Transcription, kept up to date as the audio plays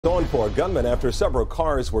On for a gunman after several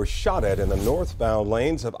cars were shot at in the northbound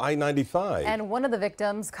lanes of I-95. And one of the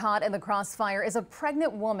victims caught in the crossfire is a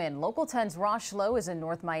pregnant woman. Local 10's Rosh Lowe is in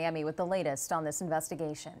North Miami with the latest on this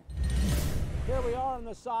investigation. Here we are on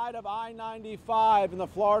the side of I-95 in the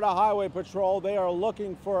Florida Highway Patrol. They are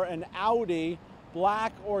looking for an Audi,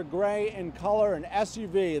 black or gray in color, an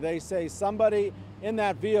SUV. They say somebody in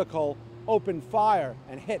that vehicle opened fire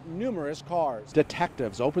and hit numerous cars.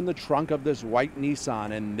 Detectives open the trunk of this white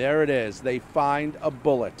Nissan and there it is. They find a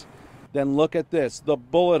bullet. Then look at this, the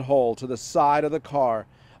bullet hole to the side of the car.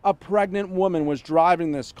 A pregnant woman was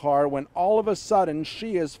driving this car when all of a sudden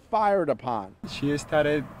she is fired upon. She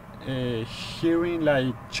started hearing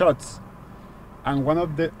like shots, and one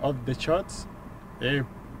of the shots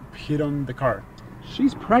hit on the car.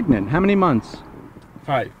 She's pregnant. How many months?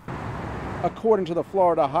 5. According to the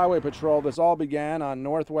Florida Highway Patrol, this all began on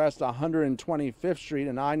Northwest 125th Street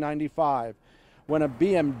and I-95 when a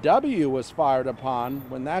BMW was fired upon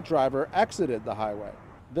when that driver exited the highway.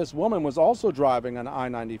 This woman was also driving on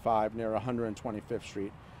I-95 near 125th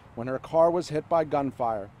Street when her car was hit by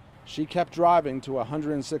gunfire. She kept driving to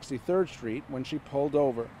 163rd Street when she pulled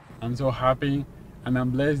over. I'm so happy and I'm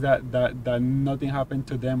blessed that nothing happened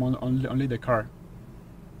to them, only the car.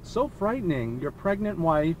 So frightening. Your pregnant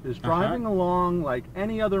wife is driving along like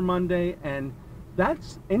any other Monday, and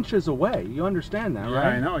that's inches away. You understand that, right? Yeah,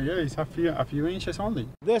 I know. Yeah, it's a few inches only.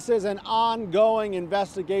 This is an ongoing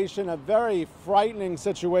investigation, a very frightening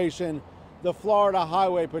situation. The Florida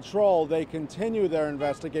Highway Patrol, they continue their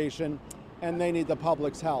investigation, and they need the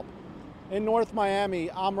public's help. In North Miami,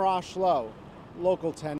 I'm Rosh Lowe, Local 10.